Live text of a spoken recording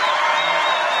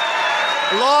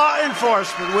Law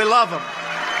enforcement, we love them.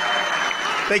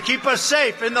 They keep us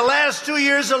safe. In the last 2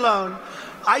 years alone,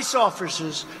 ICE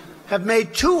officers have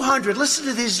made 200, listen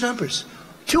to these numbers,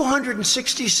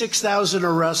 266,000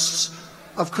 arrests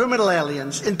of criminal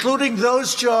aliens, including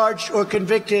those charged or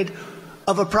convicted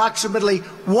of approximately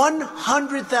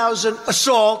 100,000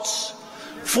 assaults,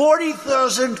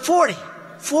 40,000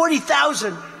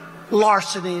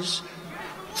 larcenies,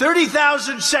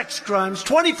 30,000 sex crimes,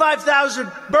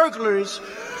 25,000 burglaries,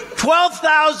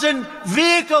 12,000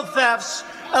 vehicle thefts,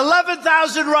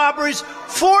 11,000 robberies,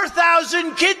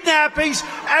 4,000 kidnappings,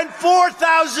 and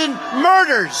 4,000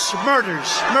 murders.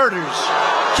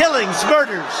 Killings,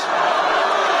 murders.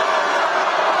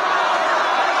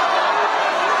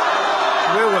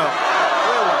 We will.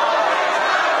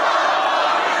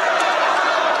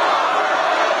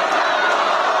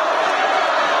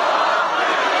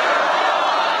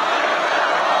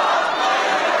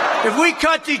 If we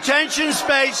cut detention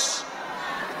space,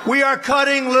 we are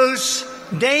cutting loose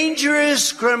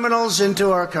dangerous criminals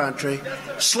into our country.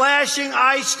 Slashing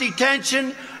ICE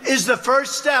detention is the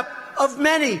first step of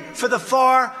many for the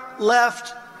far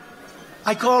left.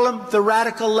 I call them the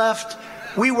radical left.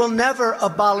 We will never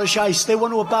abolish ICE. They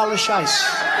want to abolish ICE.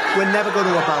 We're never going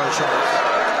to abolish ICE.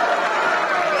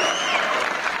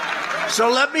 So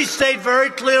let me state very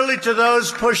clearly to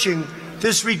those pushing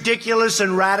this ridiculous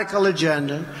and radical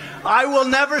agenda, I will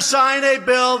never sign a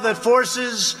bill that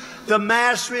forces the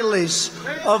mass release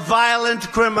of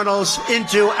violent criminals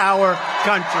into our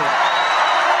country.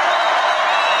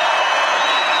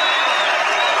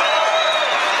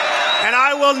 And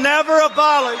I will never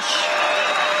abolish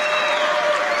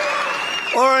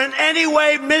or in any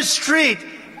way mistreat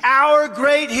our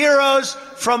great heroes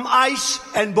from ICE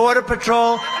and Border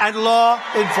Patrol and law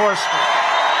enforcement.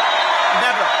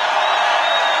 Never.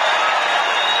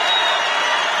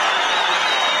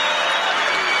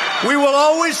 We will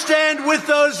always stand with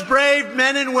those brave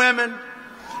men and women.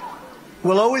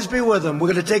 We'll always be with them.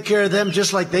 We're going to take care of them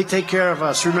just like they take care of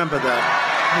us. Remember that.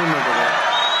 Remember that.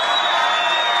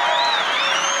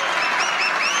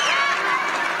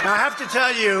 Now, I have to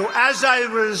tell you, as I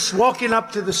was walking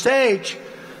up to the stage,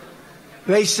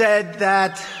 they said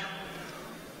that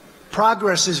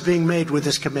progress is being made with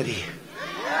this committee.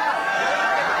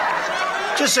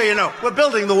 Just so you know, we're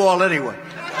building the wall anyway.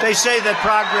 They say that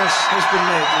progress has been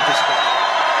made with this bill.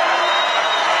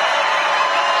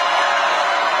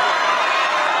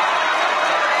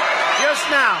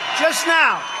 Just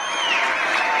now,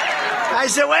 I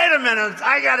said, wait a minute,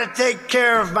 I got to take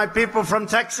care of my people from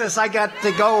Texas. I got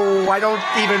to go. I don't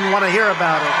even want to hear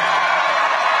about it.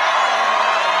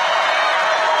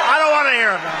 I don't want to hear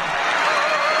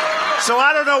about it. So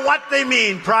I don't know what they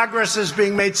mean. Progress is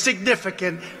being made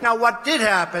significant. Now, what did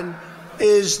happen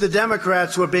is the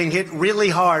Democrats were being hit really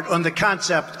hard on the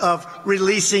concept of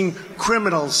releasing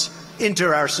criminals into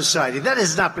our society. That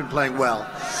has not been playing well.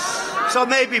 So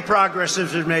maybe progress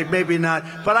has been made, maybe not.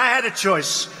 But I had a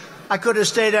choice. I could have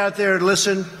stayed out there and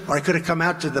listened, or I could have come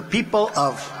out to the people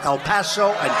of El Paso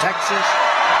and Texas.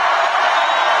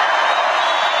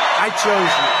 I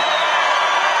chose you.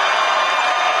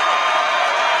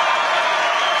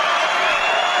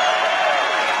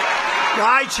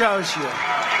 I chose you.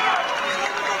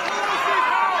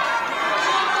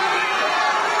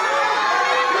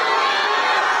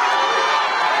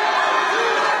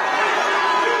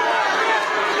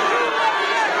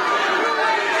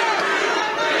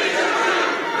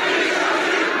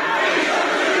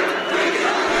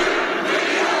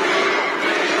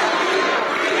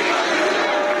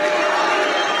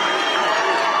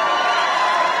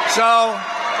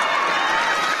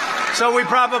 So we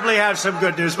probably have some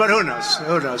good news, but who knows?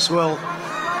 Who knows?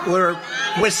 We're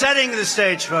setting the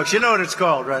stage, folks. You know what it's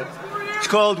called, right? It's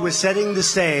called we're setting the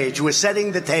stage. We're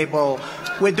setting the table.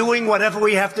 We're doing whatever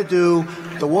we have to do.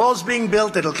 The wall's being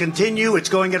built. It'll continue. It's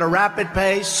going at a rapid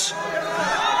pace.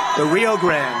 The Rio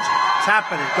Grande. It's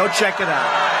happening. Go check it out.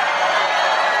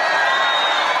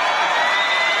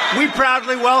 We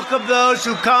proudly welcome those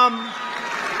who come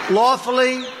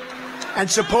lawfully and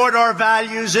support our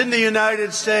values in the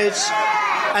United States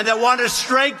and that want to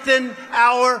strengthen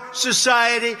our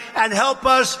society and help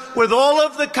us with all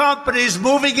of the companies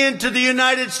moving into the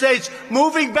United States,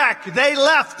 moving back. They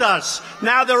left us.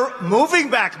 Now they're moving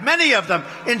back, many of them.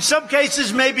 In some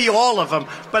cases, maybe all of them.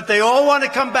 But they all want to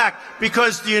come back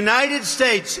because the United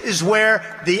States is where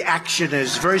the action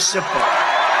is. Very simple.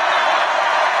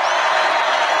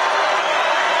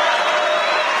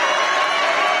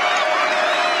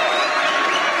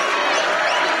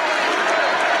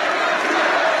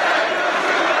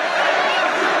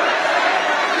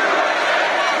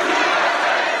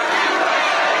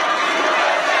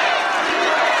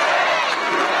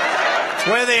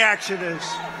 where the action is.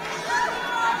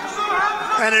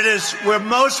 And it is, we're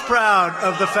most proud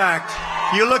of the fact.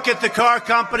 You look at the car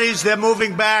companies, they're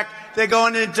moving back. They're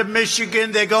going into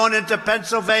Michigan. They're going into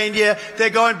Pennsylvania. They're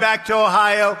going back to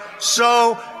Ohio.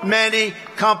 So many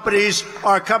companies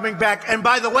are coming back. And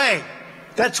by the way,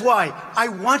 that's why I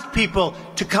want people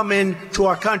to come in to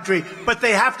our country, but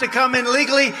they have to come in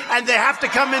legally and they have to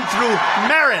come in through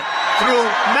merit,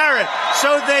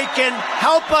 so they can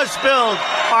help us build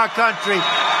our country.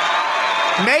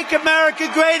 Make America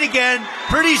great again.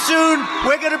 Pretty soon,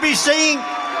 we're going to be singing,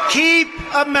 Keep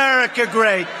America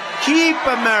Great. Keep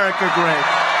America great.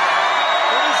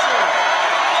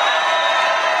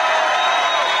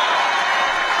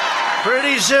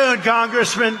 Pretty soon,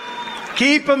 Congressman.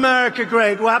 Keep America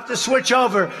great. We'll have to switch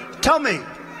over. Tell me.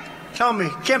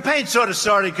 Campaign sort of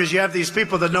started because you have these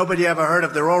people that nobody ever heard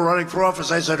of. They're all running for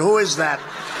office. I said, who is that?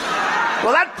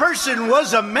 Well, that person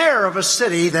was a mayor of a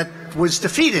city that was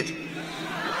defeated.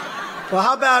 Well,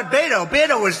 how about Beto?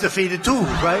 Beto was defeated too,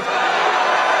 right?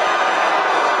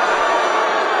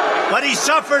 But he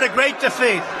suffered a great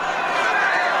defeat.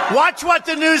 Watch what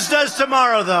the news does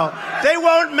tomorrow, though. They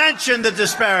won't mention the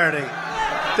disparity.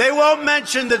 They won't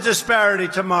mention the disparity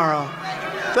tomorrow.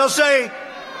 They'll say,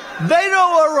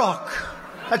 Beto O'Rourke.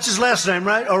 That's his last name,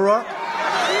 right? O'Rourke?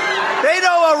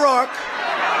 Beto O'Rourke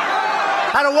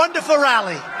had a wonderful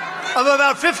rally of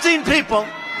about 15 people.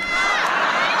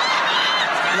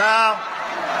 Now,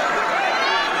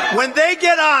 when they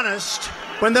get honest,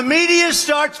 when the media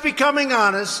starts becoming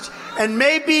honest, and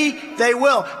maybe they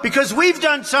will, because we've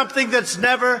done something that's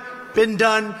never been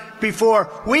done before.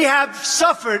 We have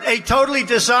suffered a totally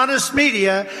dishonest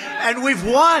media, and we've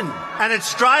won, and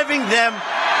it's driving them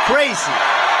crazy.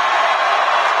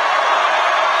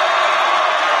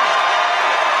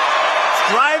 It's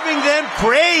driving them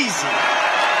crazy.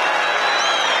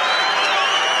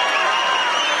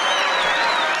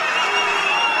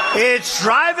 It's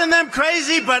driving them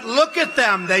crazy, but look at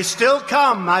them. They still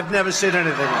come. I've never seen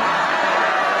anything like that.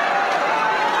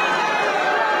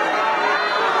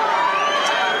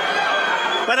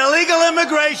 But illegal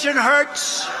immigration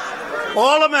hurts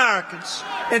all Americans,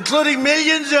 including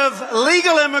millions of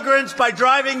legal immigrants, by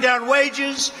driving down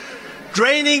wages,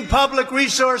 draining public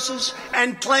resources,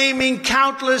 and claiming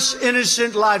countless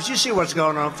innocent lives. You see what's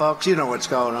going on, folks. You know what's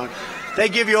going on. They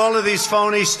give you all of these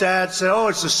phony stats. Say, oh,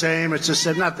 it's the same. It's the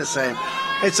same. Not the same.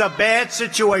 It's a bad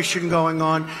situation going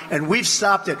on, and we've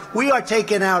stopped it. We are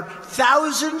taking out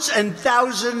thousands and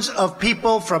thousands of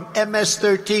people from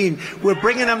MS-13. We're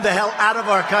bringing them the hell out of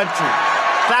our country.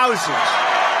 Thousands.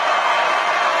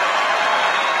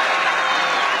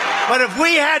 But if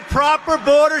we had proper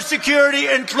border security,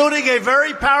 including a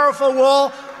very powerful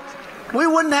wall, we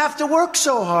wouldn't have to work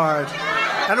so hard.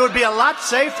 And it would be a lot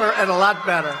safer and a lot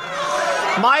better.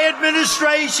 My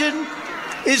administration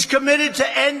is committed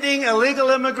to ending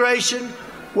illegal immigration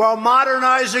while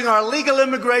modernizing our legal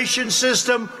immigration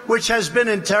system, which has been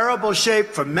in terrible shape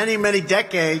for many, many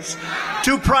decades,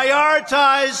 to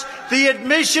prioritize the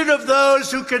admission of those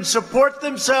who can support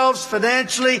themselves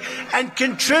financially and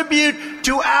contribute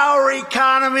to our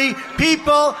economy,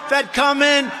 people that come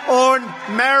in on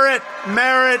merit.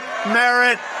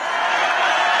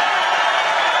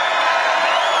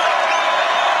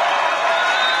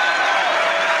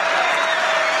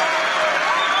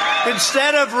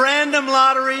 Instead of random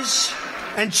lotteries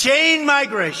and chain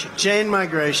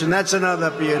migration, that's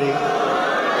another beauty.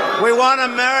 We want a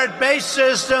merit-based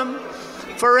system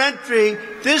for entry.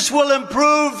 This will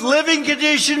improve living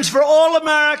conditions for all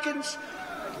Americans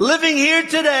living here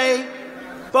today,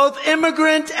 both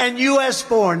immigrant and U.S.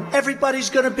 born.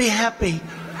 Everybody's going to be happy.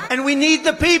 And we need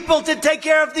the people to take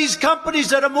care of these companies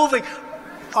that are moving.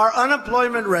 Our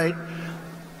unemployment rate,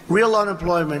 real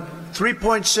unemployment,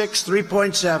 3.6,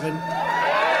 3.7,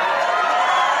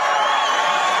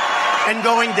 and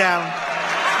going down.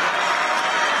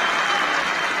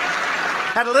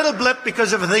 Had a little blip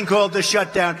because of a thing called the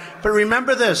shutdown. But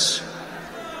remember this,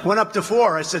 went up to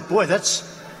 4. I said, boy,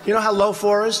 that's, you know how low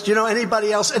 4 is? Do you know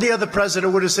anybody else, any other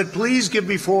president would have said, please give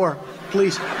me 4,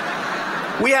 please.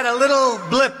 We had a little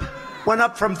blip, went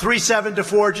up from 3.7 to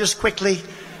 4 just quickly.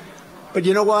 But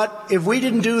you know what? If we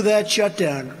didn't do that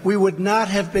shutdown, we would not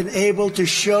have been able to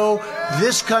show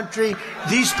this country,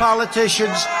 these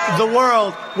politicians, the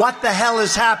world, what the hell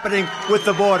is happening with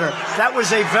the border. That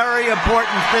was a very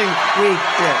important thing we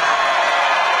did.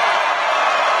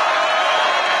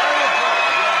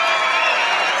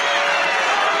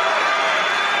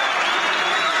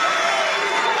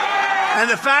 And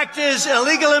the fact is,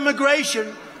 illegal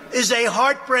immigration is a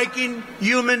heartbreaking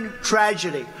human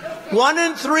tragedy. 1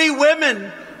 in 3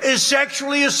 women is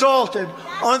sexually assaulted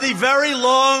on the very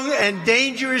long and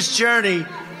dangerous journey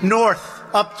north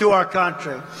up to our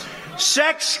country.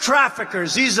 Sex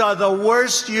traffickers, these are the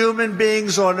worst human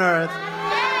beings on earth,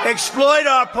 exploit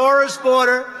our porous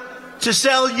border to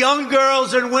sell young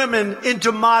girls and women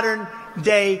into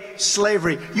modern-day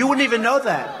slavery. You wouldn't even know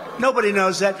that. Nobody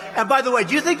knows that. And by the way,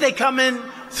 do you think they come in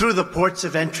through the ports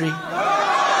of entry?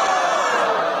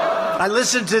 I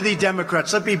listen to the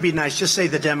Democrats. Let me be nice. Just say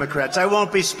the Democrats. I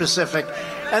won't be specific.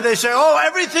 And they say, oh,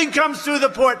 everything comes through the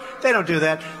port. They don't do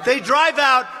that. They drive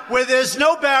out where there's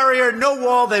no barrier, no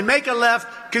wall. They make a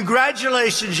left.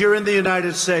 Congratulations, you're in the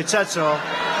United States. That's all.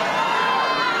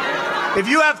 If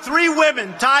you have 3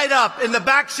 women tied up in the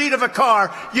back seat of a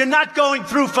car, you're not going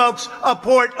through, folks, a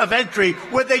port of entry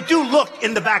where they do look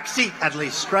in the back seat, at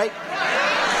least, right?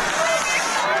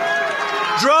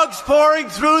 Drugs pouring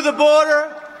through the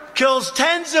border kills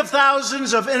tens of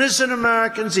thousands of innocent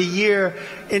Americans a year,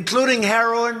 including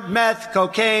heroin, meth,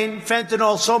 cocaine,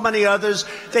 fentanyl, so many others.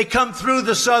 They come through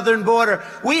the southern border.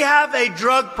 We have a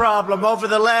drug problem over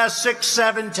the last 6,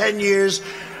 7, 10 years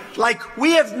like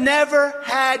we have never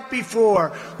had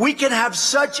before. We can have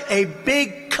such a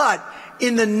big cut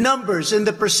in the numbers, in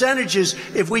the percentages,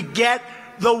 if we get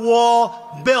the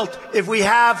wall built, if we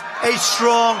have a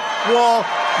strong wall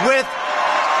with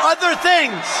other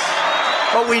things.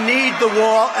 But we need the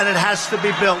wall, and it has to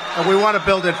be built, and we want to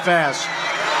build it fast.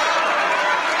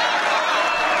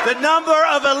 The number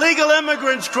of illegal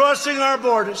immigrants crossing our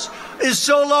borders is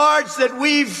so large that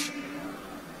we've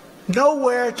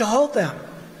nowhere to hold them.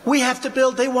 We have to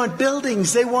build. They want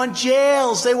buildings. They want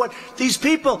jails. They want these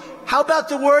people. How about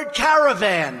the word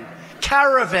caravan?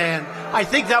 Caravan. I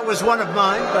think that was one of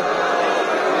mine, but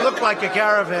it looked like a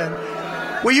caravan.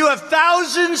 Where you have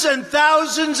thousands and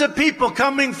thousands of people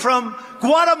coming from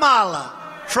Guatemala,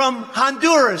 from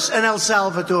Honduras and El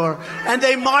Salvador, and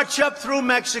they march up through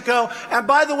Mexico. And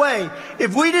by the way,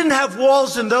 if we didn't have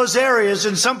walls in those areas,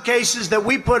 in some cases that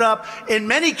we put up, in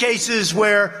many cases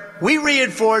where we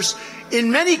reinforce,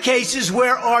 in many cases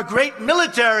where our great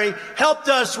military helped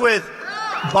us with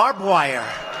barbed wire,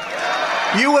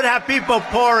 you would have people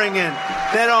pouring in.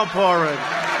 They don't pour in.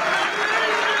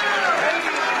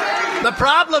 The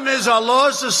problem is our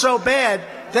laws are so bad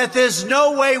that there's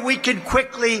no way we can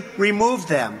quickly remove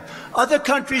them. Other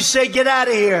countries say, get out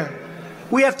of here.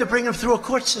 We have to bring them through a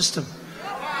court system.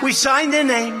 We sign their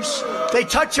names. They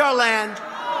touch our land.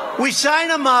 We sign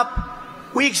them up.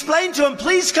 We explain to them,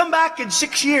 please come back in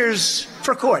 6 years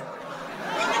for court.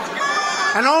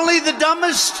 And only the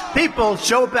dumbest people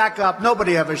show back up.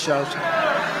 Nobody ever shows.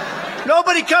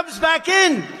 Nobody comes back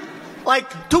in. Like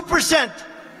 2%.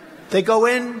 They go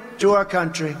in to our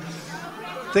country.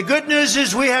 The good news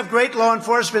is we have great law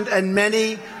enforcement, and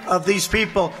many of these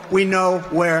people, we know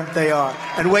where they are.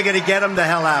 And we're going to get them the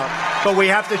hell out. But we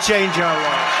have to change our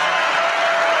laws.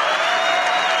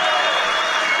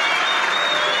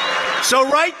 So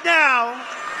right now,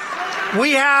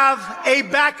 we have a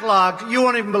backlog. You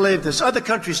won't even believe this. Other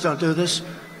countries don't do this.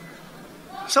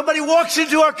 Somebody walks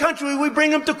into our country, we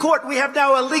bring them to court. We have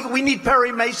now a legal, we need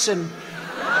Perry Mason.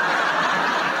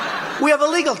 We have a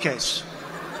legal case.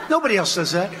 Nobody else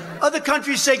does that. Other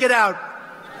countries say, get out.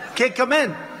 Can't come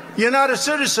in. You're not a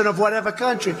citizen of whatever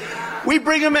country. We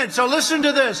bring them in. So listen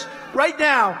to this. Right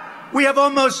now, we have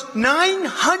almost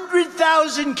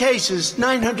 900,000 cases.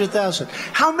 900,000.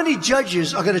 How many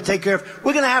judges are going to take care of?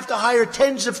 We're going to have to hire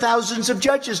tens of thousands of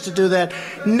judges to do that.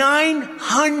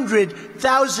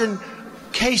 900,000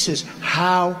 cases.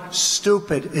 How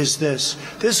stupid is this?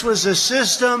 This was a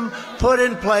system put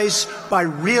in place by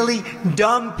really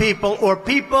dumb people, or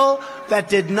people that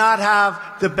did not have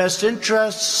the best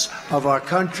interests of our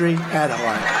country at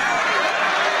heart.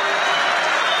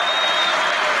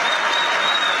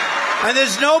 And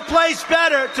there's no place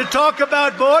better to talk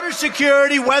about border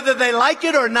security, whether they like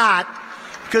it or not,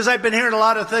 because I've been hearing a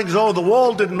lot of things. Oh, the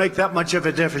wall didn't make that much of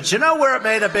a difference. You know where it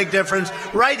made a big difference?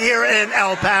 Right here in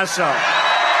El Paso.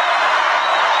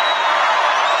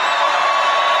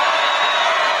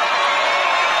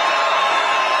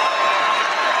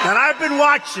 And I've been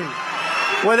watching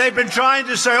where they've been trying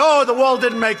to say, oh, the wall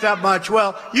didn't make that much.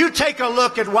 Well, you take a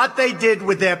look at what they did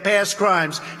with their past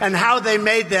crimes and how they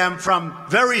made them from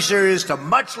very serious to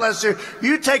much less serious.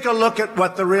 You take a look at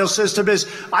what the real system is.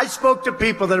 I spoke to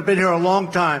people that have been here a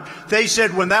long time. They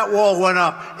said when that wall went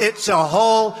up, it's a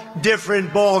whole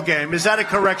different ball game. Is that a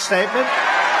correct statement?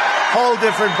 Whole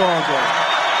different ball game.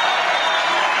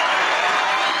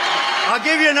 I'll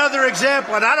give you another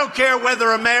example, and I don't care whether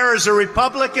a mayor is a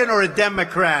Republican or a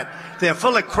Democrat. They're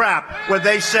full of crap when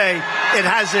they say it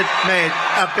hasn't made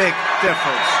a big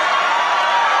difference.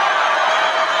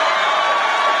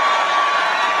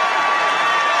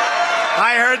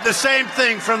 I heard the same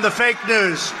thing from the fake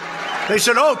news. They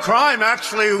said, oh, crime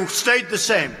actually stayed the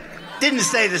same. Didn't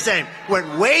stay the same.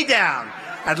 Went way down.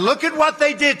 And look at what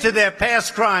they did to their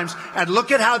past crimes, and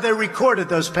look at how they recorded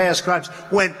those past crimes.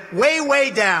 Went way,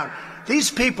 way down.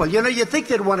 These people, you know, you think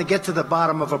they'd want to get to the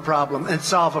bottom of a problem and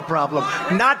solve a problem,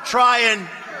 not try and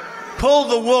pull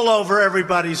the wool over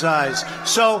everybody's eyes.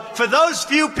 So for those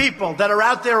few people that are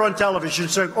out there on television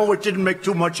saying, oh, it didn't make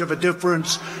too much of a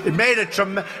difference, it made a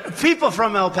tremendous... People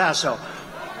from El Paso,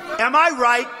 am I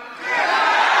right?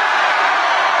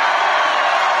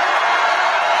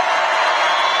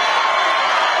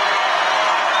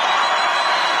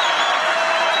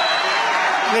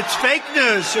 It's fake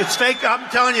news. It's fake. I'm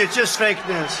telling you, it's just fake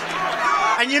news.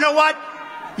 And you know what?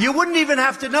 You wouldn't even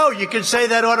have to know. You can say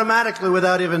that automatically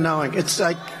without even knowing. It's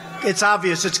like, it's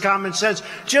obvious. It's common sense.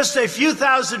 Just a few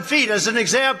thousand feet, as an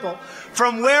example,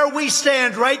 from where we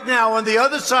stand right now on the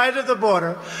other side of the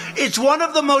border, it's one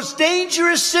of the most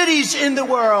dangerous cities in the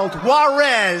world,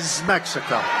 Juarez,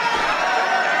 Mexico.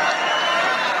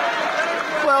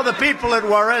 Well, the people at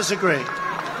Juarez agree.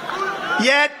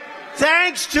 Yet,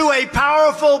 thanks to a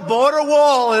powerful border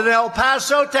wall in El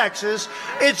Paso, Texas,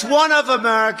 it's one of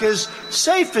America's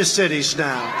safest cities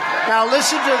now. Now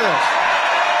listen to this.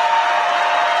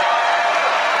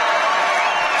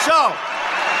 So,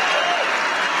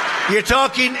 you're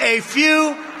talking a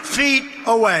few feet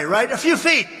away, right? A few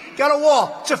feet. Got a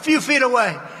wall. It's a few feet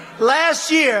away. Last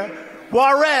year,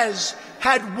 Juarez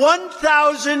had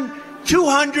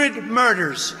 1,200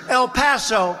 murders. El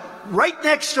Paso, right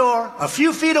next door, a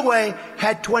few feet away,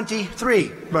 had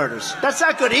 23 murders. That's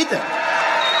not good either.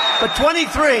 But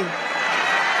 23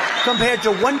 compared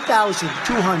to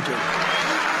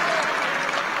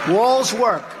 1,200. Walls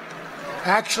work.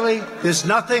 Actually, there's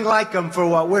nothing like them for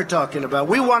what we're talking about.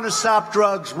 We want to stop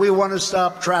drugs. We want to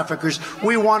stop traffickers.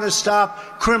 We want to stop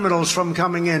criminals from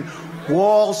coming in.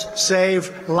 Walls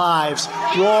save lives.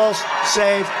 Walls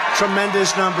save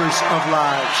tremendous numbers of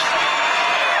lives.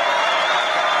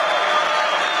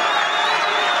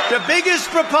 The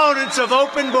biggest proponents of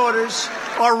open borders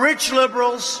are rich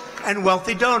liberals and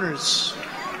wealthy donors.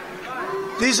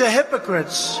 These are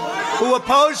hypocrites who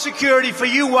oppose security for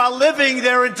you while living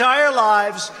their entire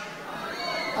lives.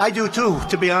 I do too,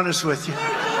 to be honest with you.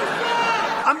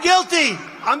 I'm guilty.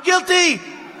 I'm guilty.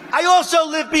 I also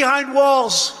live behind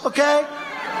walls, okay?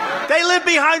 They live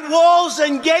behind walls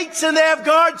and gates and they have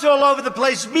guards all over the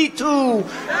place. Me too,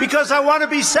 because I want to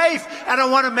be safe and I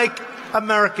want to make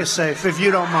America safe, if you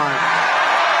don't mind.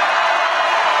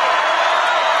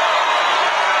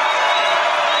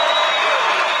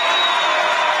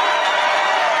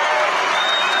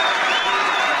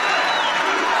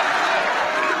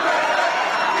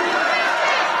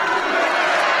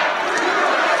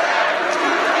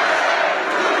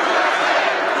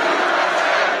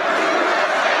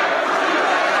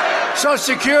 So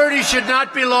security should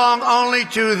not belong only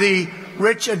to the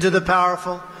rich and to the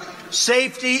powerful.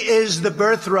 Safety is the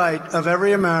birthright of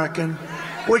every American,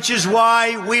 which is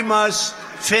why we must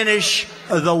finish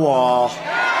the wall.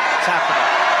 It's happening.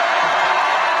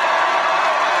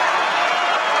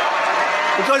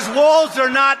 Because walls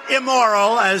are not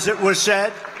immoral, as it was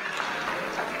said.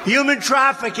 Human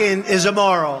trafficking is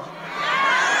immoral.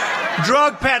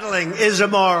 Drug peddling is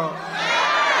immoral.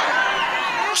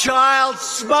 Child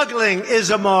smuggling is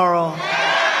immoral.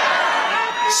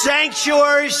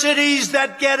 Sanctuary cities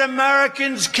that get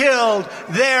Americans killed,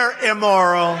 they're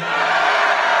immoral.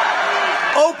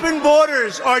 Open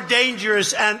borders are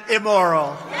dangerous and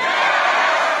immoral.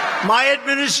 My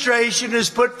administration has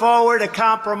put forward a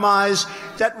compromise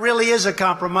that really is a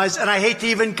compromise, and I hate to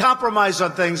even compromise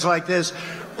on things like this,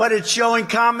 but it's showing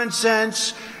common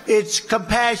sense, it's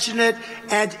compassionate,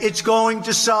 and it's going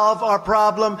to solve our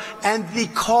problem, and the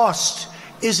cost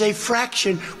is a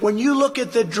fraction. When you look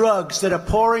at the drugs that are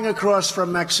pouring across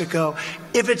from Mexico,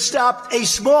 if it stopped a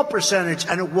small percentage,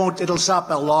 and it won't, it'll stop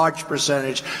a large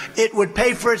percentage, it would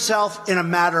pay for itself in a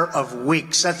matter of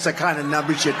weeks. That's the kind of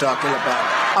numbers you're talking about.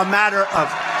 A matter of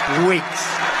weeks.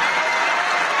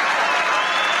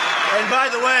 And by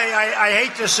the way, I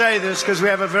hate to say this because we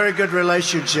have a very good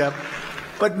relationship,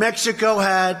 but Mexico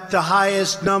had the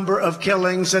highest number of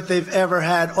killings that they've ever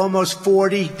had. Almost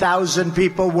 40,000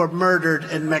 people were murdered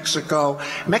in Mexico.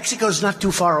 Mexico's not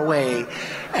too far away.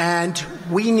 And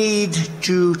we need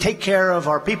to take care of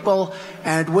our people,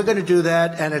 and we're going to do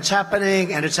that. And it's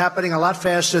happening a lot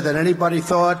faster than anybody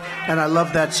thought. And I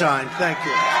love that sign. Thank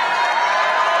you.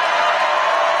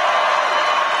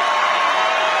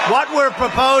 What we're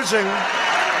proposing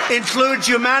includes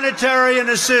humanitarian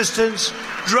assistance,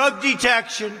 drug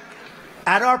detection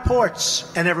at our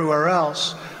ports and everywhere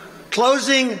else,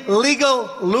 closing legal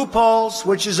loopholes,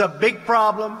 which is a big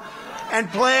problem, and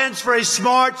plans for a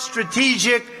smart,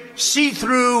 strategic,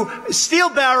 see-through steel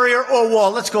barrier or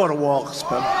wall. Let's go to walls.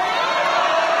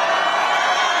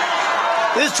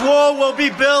 This wall will be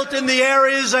built in the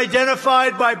areas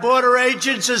identified by border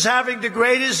agents as having the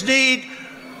greatest need,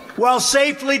 while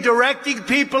safely directing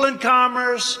people and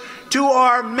commerce to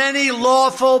our many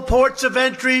lawful ports of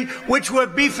entry, which we're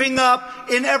beefing up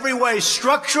in every way.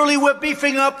 Structurally, we're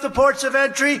beefing up the ports of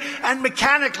entry, and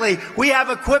mechanically, we have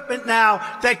equipment now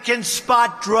that can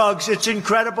spot drugs. It's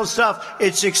incredible stuff.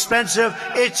 It's expensive.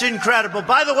 It's incredible.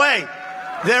 By the way,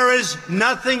 there is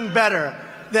nothing better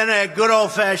than a good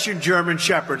old-fashioned German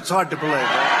Shepherd. It's hard to believe,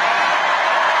 right?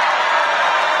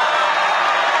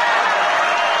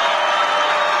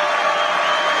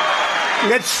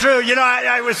 It's true. You know,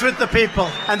 I was with the people,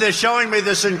 and they're showing me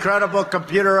this incredible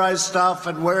computerized stuff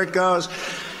and where it goes.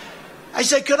 I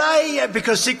said, could I,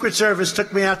 because Secret Service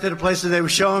took me out to the place and they were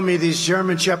showing me these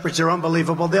German Shepherds. They're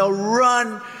unbelievable. They'll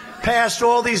run past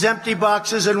all these empty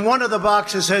boxes, and one of the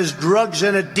boxes has drugs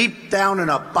in it deep down in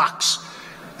a box.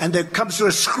 And it comes to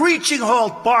a screeching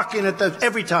halt, barking at them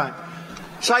every time.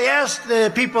 So I asked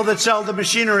the people that sell the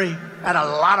machinery at a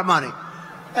lot of money.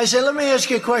 I said, let me ask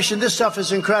you a question. This stuff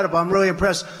is incredible. I'm really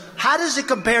impressed. How does it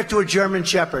compare to a German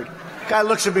Shepherd? Guy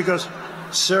looks at me and goes,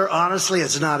 sir, honestly,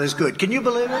 it's not as good. Can you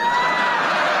believe it?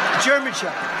 German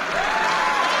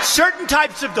Shepherd. Certain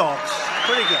types of dogs.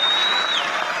 Pretty good.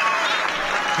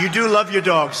 You do love your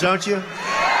dogs, don't you?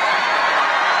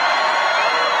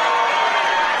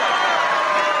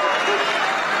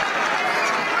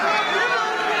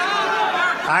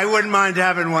 I wouldn't mind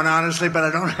having one, honestly, but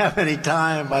I don't have any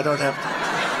time. I don't have time.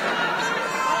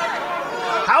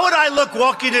 How would I look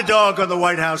walking a dog on the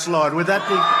White House lawn? Would that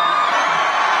be...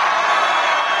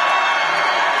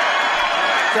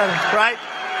 right?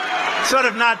 Sort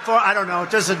of not for... I don't know.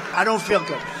 It doesn't... I don't feel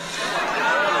good.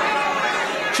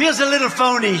 Feels a little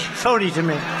phony to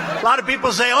me. A lot of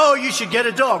people say, oh, you should get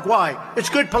a dog. Why? It's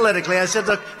good politically. I said,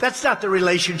 look, that's not the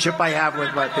relationship I have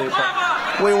with my people.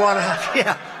 We want to have...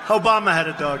 Yeah. Obama had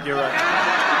a dog, you're right.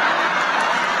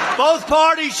 Both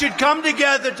parties should come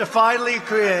together to finally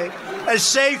create a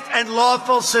safe and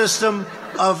lawful system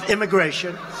of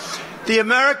immigration. The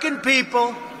American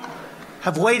people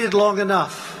have waited long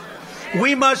enough.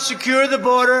 We must secure the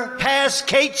border, pass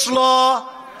Kate's Law,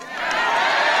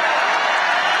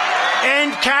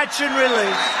 end catch and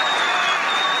release,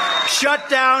 shut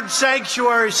down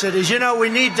sanctuary cities. You know, we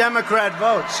need Democrat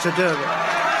votes to do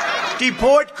that.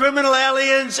 Deport criminal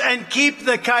aliens and keep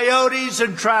the coyotes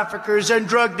and traffickers and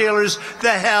drug dealers the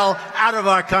hell out of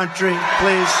our country,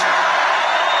 please.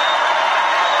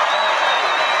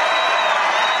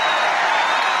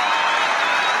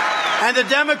 And the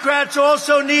Democrats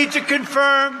also need to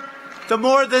confirm the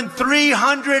more than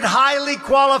 300 highly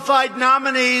qualified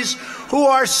nominees who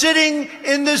are sitting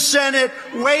in the Senate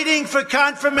waiting for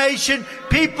confirmation,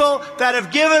 people that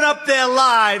have given up their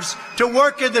lives to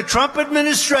work in the Trump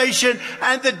administration,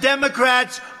 and the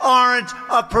Democrats aren't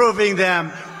approving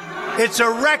them. It's a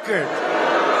record.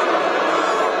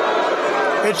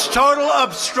 It's total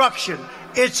obstruction.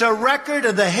 It's a record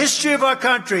of the history of our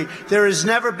country. There has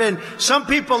never been. Some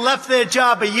people left their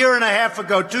job a year and a half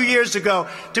ago, 2 years ago,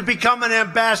 to become an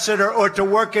ambassador or to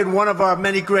work in one of our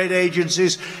many great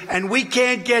agencies, and we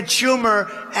can't get Schumer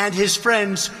and his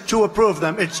friends to approve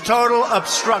them. It's total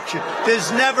obstruction. There's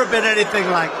never been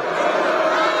anything like it.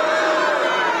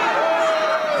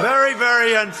 Very,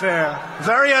 very unfair.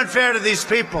 Very unfair to these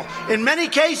people. In many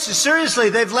cases, seriously,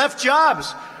 they've left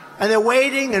jobs, and they're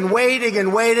waiting and waiting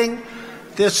and waiting.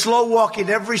 They're slow walking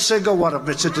every single one of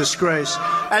them. It's a disgrace.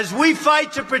 As we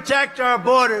fight to protect our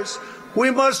borders,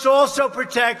 we must also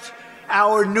protect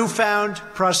our newfound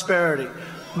prosperity.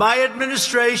 My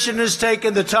administration has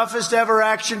taken the toughest ever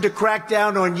action to crack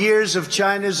down on years of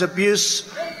China's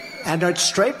abuse, and its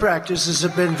trade practices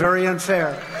have been very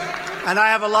unfair. And I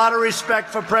have a lot of respect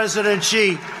for President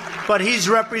Xi, but he's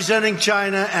representing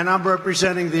China, and I'm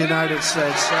representing the United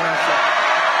States.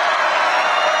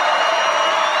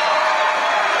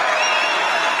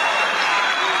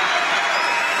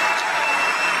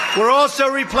 We're also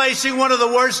replacing one of the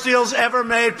worst deals ever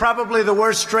made, probably the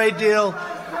worst trade deal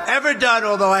ever done,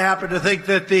 although I happen to think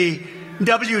that the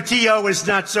WTO is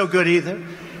not so good either.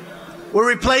 We're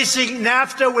replacing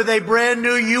NAFTA with a brand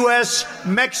new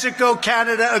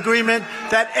U.S.-Mexico-Canada agreement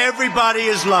that everybody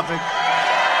is loving.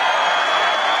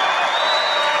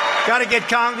 Got to get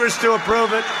Congress to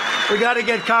approve it. We got to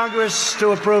get Congress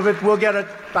to approve it. We'll get it,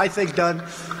 I think, done.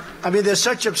 I mean, there's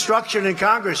such obstruction in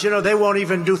Congress. You know, they won't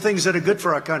even do things that are good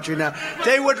for our country now.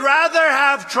 They would rather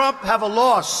have Trump have a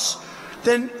loss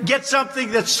than get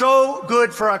something that's so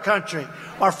good for our country.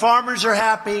 Our farmers are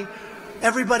happy.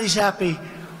 Everybody's happy.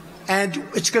 And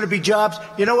it's going to be jobs.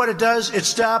 You know what it does? It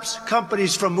stops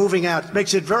companies from moving out. It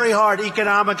makes it very hard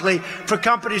economically for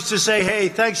companies to say, hey,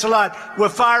 thanks a lot. We're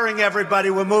firing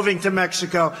everybody. We're moving to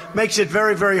Mexico. Makes it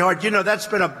very, very hard. You know, that's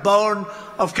been a bone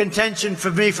of contention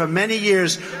for me for many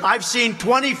years. I've seen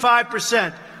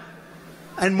 25%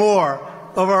 and more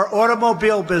of our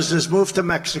automobile business move to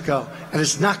Mexico. And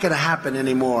it's not going to happen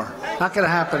anymore. Not going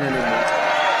to happen anymore.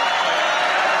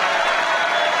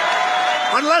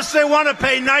 Unless they want to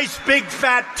pay nice, big,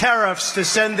 fat tariffs to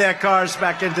send their cars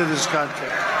back into this country.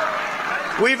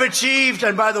 We've achieved,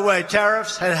 and by the way,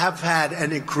 tariffs have had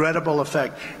an incredible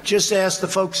effect. Just ask the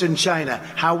folks in China,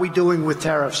 how are we doing with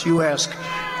tariffs? You ask.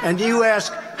 And you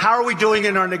ask, how are we doing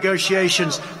in our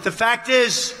negotiations? The fact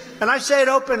is, and I say it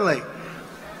openly,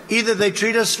 either they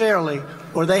treat us fairly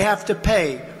or they have to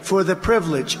pay for the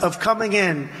privilege of coming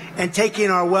in and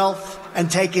taking our wealth and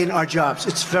taking our jobs.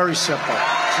 It's very simple.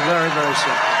 It's very, very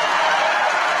simple.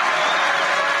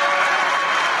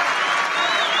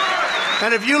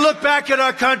 And if you look back at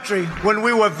our country when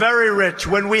we were very rich,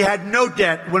 when we had no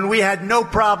debt, when we had no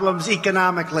problems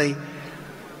economically,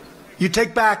 you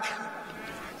take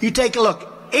a look,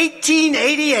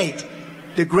 1888,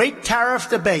 the great tariff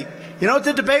debate. You know what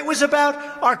the debate was about?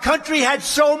 Our country had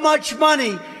so much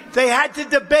money, they had to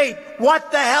debate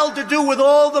what the hell to do with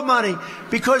all the money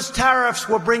because tariffs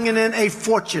were bringing in a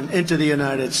fortune into the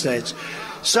United States.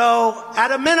 So,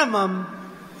 at a minimum,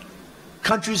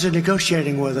 countries are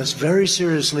negotiating with us very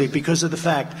seriously because of the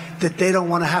fact that they don't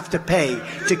want to have to pay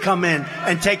to come in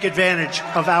and take advantage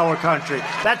of our country.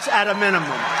 That's at a minimum.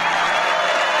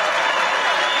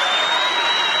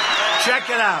 Check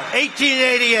it out.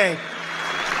 1888.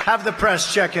 Have the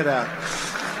press check it out.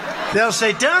 They'll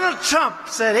say, Donald Trump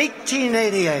said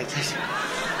 1888.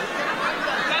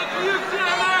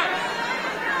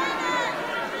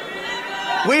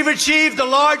 We've achieved the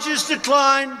largest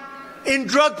decline in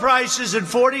drug prices in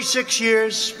 46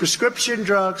 years, prescription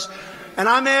drugs. And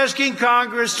I'm asking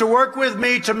Congress to work with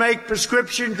me to make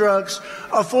prescription drugs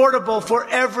affordable for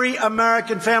every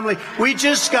American family. We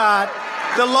just got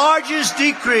the largest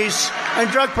decrease in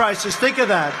drug prices. Think of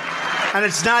that. And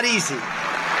it's not easy.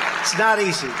 It's not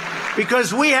easy.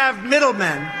 Because we have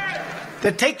middlemen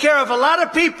that take care of a lot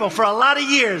of people for a lot of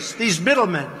years, these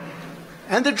middlemen,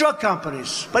 and the drug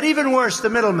companies. But even worse, the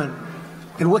middlemen.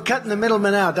 And we're cutting the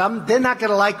middlemen out. They're not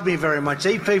going to like me very much.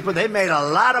 These people, they made a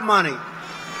lot of money.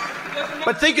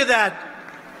 But think of that.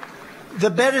 The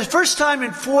first time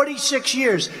in 46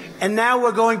 years. And now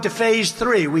we're going to phase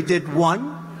 3. We did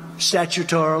 1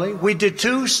 statutorily. We did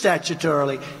 2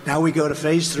 statutorily. Now we go to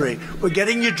phase 3. We're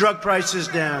getting your drug prices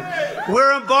down.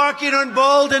 We're embarking on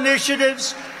bold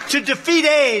initiatives to defeat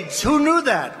AIDS. Who knew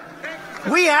that?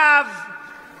 We have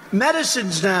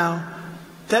medicines now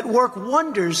that work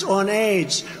wonders on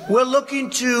AIDS. We're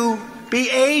looking to be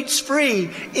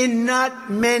AIDS-free in not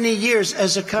many years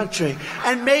as a country,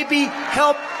 and maybe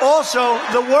help also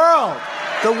the world.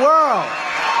 The world.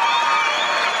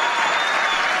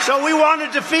 So we want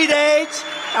to defeat AIDS,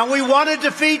 and we want to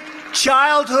defeat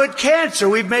childhood cancer.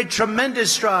 We've made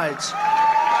tremendous strides.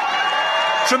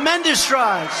 Tremendous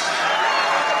strides.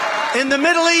 In the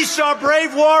Middle East, our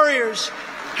brave warriors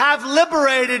have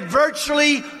liberated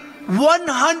virtually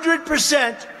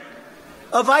 100%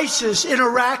 of ISIS in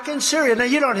Iraq and Syria. Now,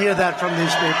 you don't hear that from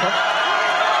these people.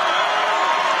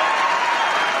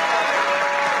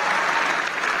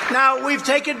 Now, we've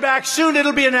taken back, soon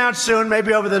it'll be announced soon,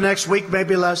 maybe over the next week,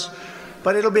 maybe less,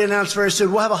 but it'll be announced very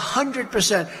soon. We'll have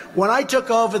 100%. When I took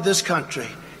over this country,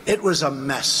 it was a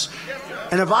mess.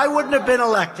 And if I wouldn't have been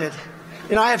elected,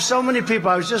 you know, I have so many people,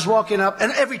 I was just walking up,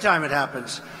 and every time it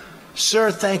happens,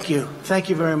 sir, thank you. Thank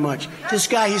you very much. This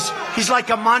guy, he's like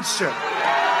a monster.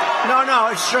 No,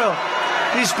 it's true.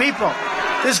 These people,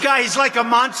 this guy, he's like a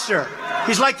monster.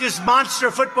 He's like this monster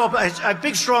football player, a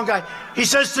big, strong guy. He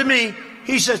says to me,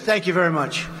 he says, thank you very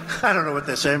much. I don't know what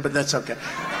they're saying, but that's okay.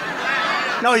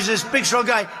 No, he's this big, strong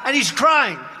guy, and he's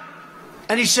crying.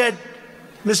 And he said,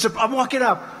 I'm walking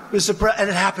up, Mr. President, and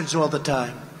it happens all the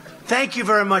time. Thank you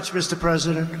very much, Mr.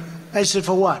 President. I said,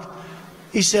 for what?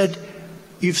 He said,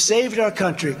 you've saved our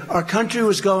country. Our country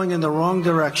was going in the wrong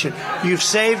direction. You've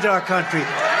saved our country.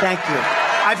 Thank you.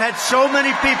 I've had so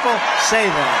many people say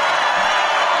that.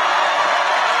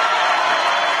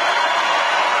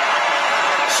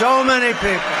 So many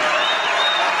people.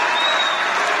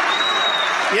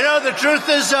 You know, the truth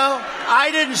is, though, I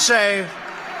didn't save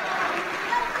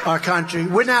our country.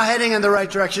 We're now heading in the right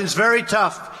direction. It's very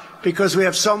tough because we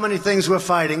have so many things we're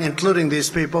fighting, including these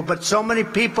people, but so many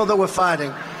people that we're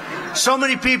fighting. So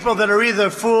many people that are either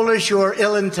foolish or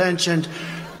ill-intentioned.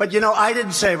 But, I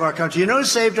didn't save our country. You know who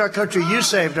saved our country? You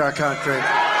saved our country.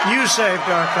 You saved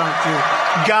our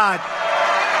country. God.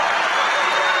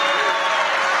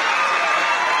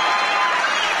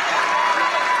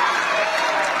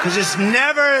 Because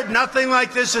nothing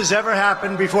like this has ever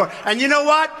happened before. And you know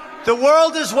what? The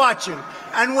world is watching.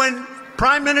 And when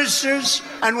prime ministers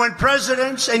and when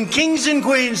presidents and kings and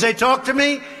queens, they talk to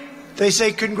me, they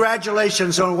say,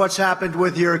 congratulations on what's happened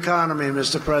with your economy,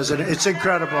 Mr. President. It's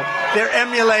incredible. They're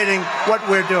emulating what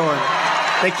we're doing.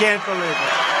 They can't believe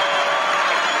it.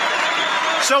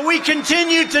 So we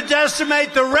continue to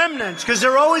decimate the remnants, because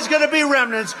there are always going to be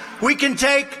remnants. We can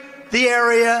take the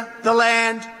area, the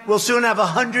land. We'll soon have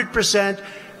 100%.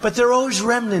 But there are always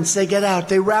remnants. They get out.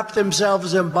 They wrap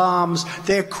themselves in bombs.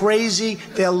 They're crazy.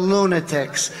 They're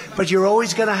lunatics. But you're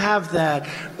always going to have that.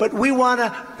 But we want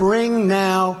to bring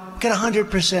now, get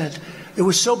 100%. It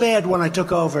was so bad when I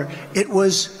took over. It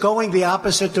was going the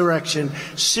opposite direction.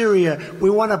 Syria,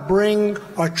 we want to bring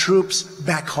our troops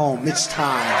back home. It's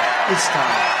time. It's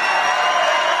time.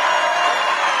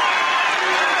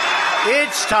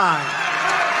 It's time.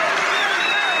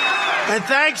 And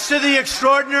thanks to the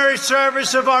extraordinary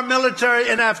service of our military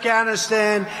in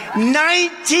Afghanistan,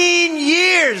 19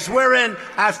 years we're in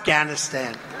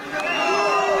Afghanistan.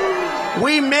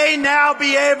 We may now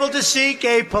be able to seek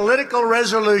a political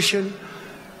resolution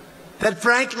that,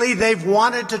 frankly, they've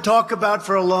wanted to talk about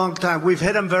for a long time. We've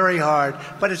hit them very hard.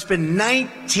 But it's been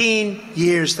 19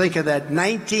 years. Think of that,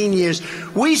 19 years.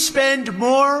 We spend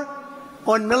more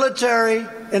on military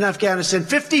in Afghanistan,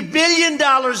 $50 billion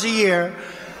a year,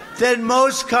 than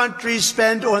most countries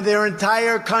spend on their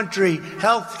entire country,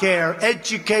 health care,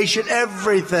 education,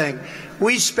 everything.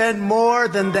 We spend more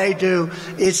than they do.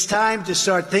 It's time to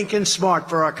start thinking smart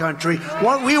for our country.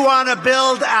 We want to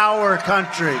build our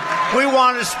country. We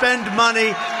want to spend money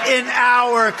in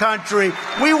our country.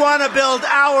 We want to build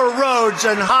our roads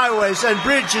and highways and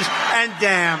bridges and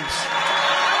dams.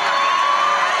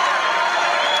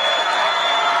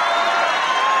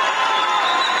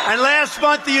 And last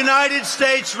month, the United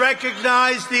States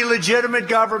recognized the legitimate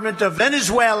government of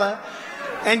Venezuela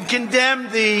and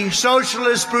condemned the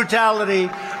socialist brutality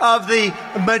of the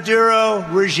Maduro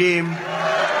regime.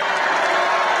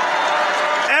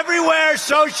 Everywhere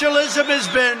socialism has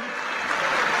been,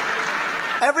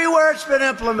 everywhere it's been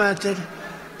implemented,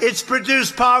 it's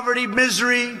produced poverty,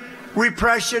 misery,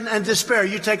 repression, and despair.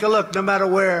 You take a look, no matter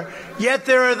where. Yet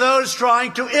there are those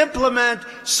trying to implement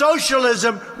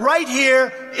socialism right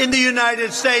here in the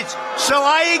United States. So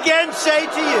I again say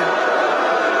to you,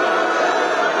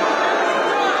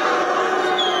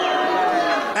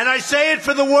 and I say it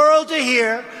for the world to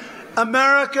hear,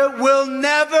 America will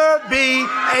never be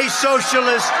a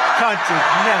socialist country.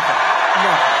 Never.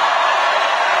 Never.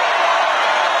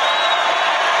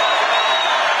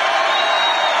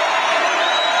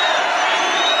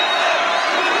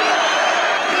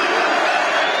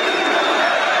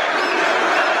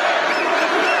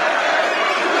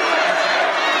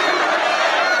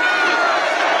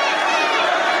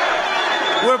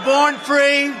 We're born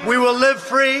free, we will live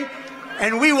free,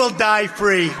 and we will die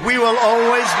free. We will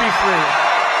always be free.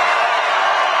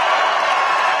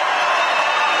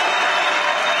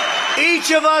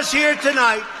 Each of us here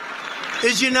tonight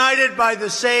is united by the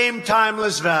same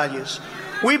timeless values.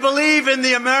 We believe in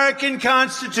the American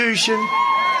Constitution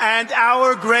and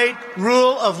our great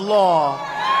rule of law.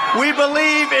 We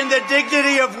believe in the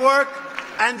dignity of work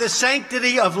and the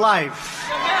sanctity of life.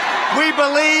 We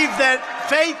believe that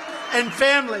faith and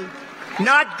family,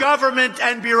 not government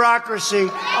and bureaucracy,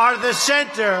 are the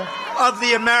center of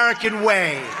the American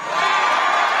way.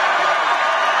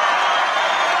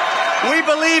 We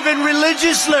believe in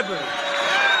religious liberty,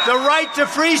 the right to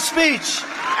free speech,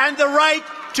 and the right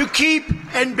to keep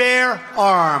and bear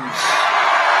arms.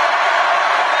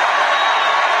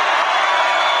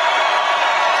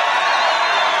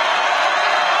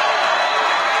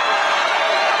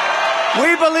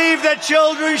 We believe that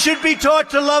children should be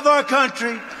taught to love our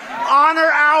country, honor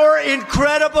our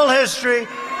incredible history,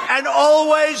 and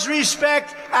always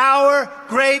respect our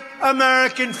great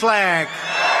American flag.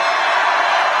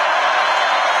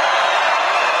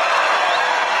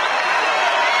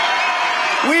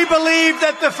 We believe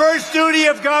that the first duty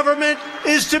of government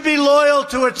is to be loyal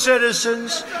to its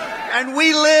citizens, and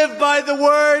we live by the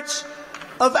words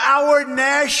of our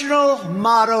national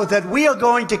motto that we are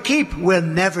going to keep. We'll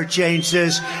never change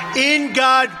this. In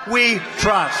God we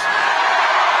trust.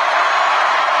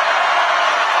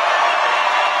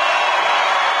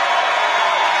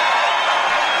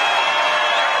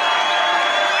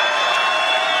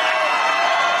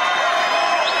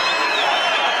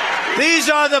 These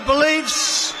are the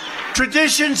beliefs,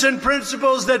 traditions, and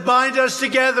principles that bind us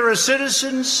together as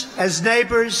citizens, as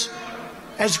neighbors,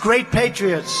 as great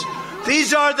patriots.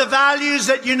 These are the values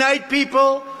that unite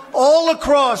people all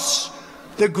across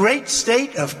the great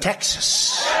state of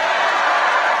Texas.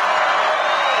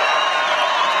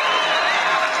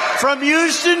 From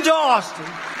Houston to Austin,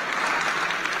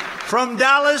 from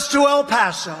Dallas to El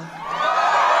Paso,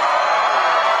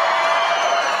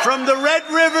 from the Red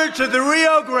River to the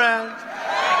Rio Grande,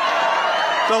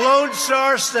 the Lone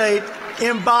Star State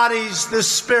embodies the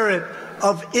spirit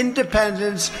of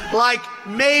independence like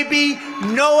maybe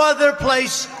no other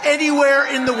place anywhere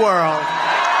in the world.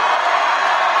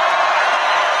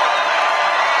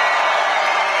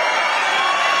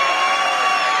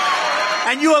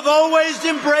 And you have always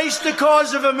embraced the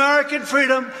cause of American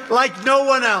freedom like no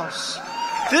one else.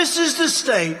 This is the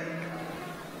state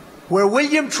where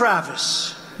William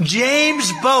Travis,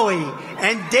 James Bowie,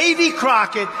 and Davy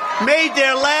Crockett made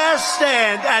their last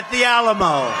stand at the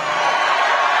Alamo.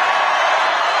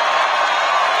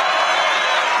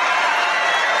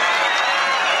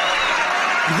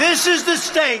 This is the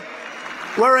state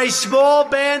where a small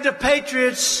band of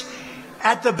patriots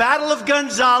at the Battle of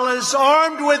Gonzales,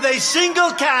 armed with a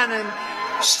single cannon,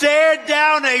 stared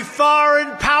down a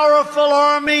foreign powerful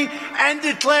army and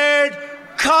declared,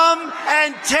 "Come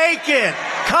and take it.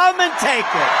 Come and take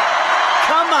it.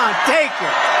 Come on, take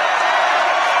it."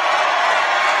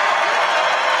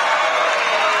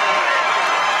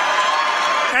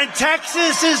 And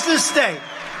Texas is the state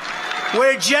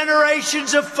where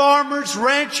generations of farmers,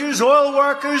 ranchers, oil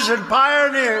workers, and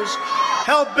pioneers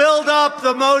helped build up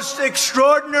the most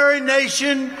extraordinary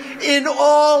nation in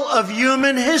all of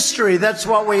human history. That's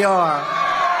what we are.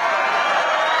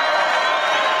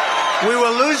 We were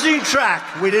losing track.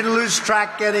 We didn't lose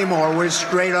track anymore. We're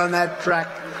straight on that track.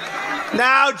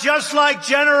 Now, just like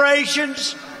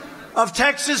generations of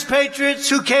Texas patriots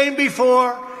who came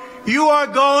before, you are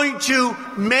going to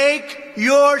make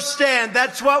your stand.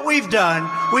 That's what we've done.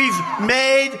 We've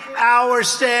made our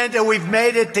stand, and we've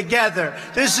made it together.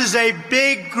 This is a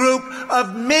big group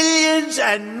of millions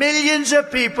and millions of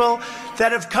people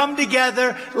that have come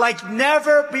together like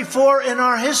never before in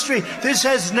our history. This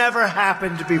has never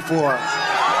happened before.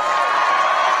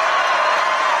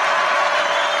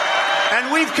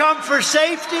 And we've come for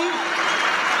safety,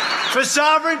 for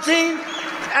sovereignty,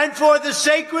 and for the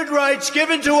sacred rights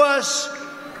given to us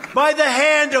by the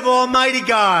hand of Almighty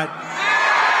God.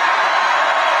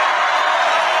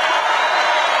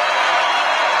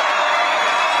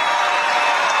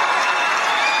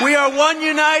 We are one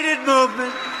united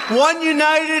movement, one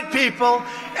united people,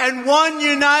 and one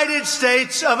United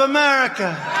States of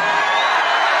America.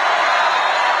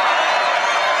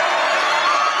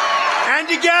 And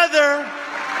together,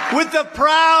 with the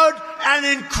proud and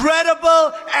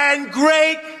incredible and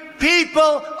great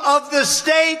people of the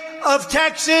state of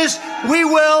Texas, we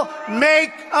will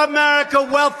make America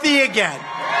wealthy again.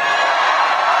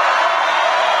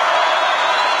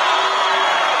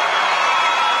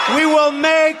 We will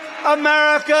make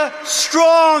America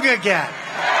strong again.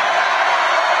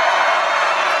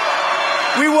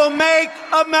 We will make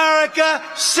America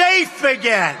safe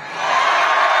again.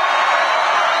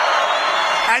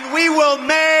 And we will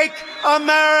make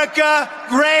America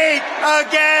great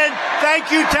again.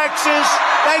 Thank you, Texas.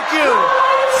 Thank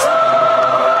you.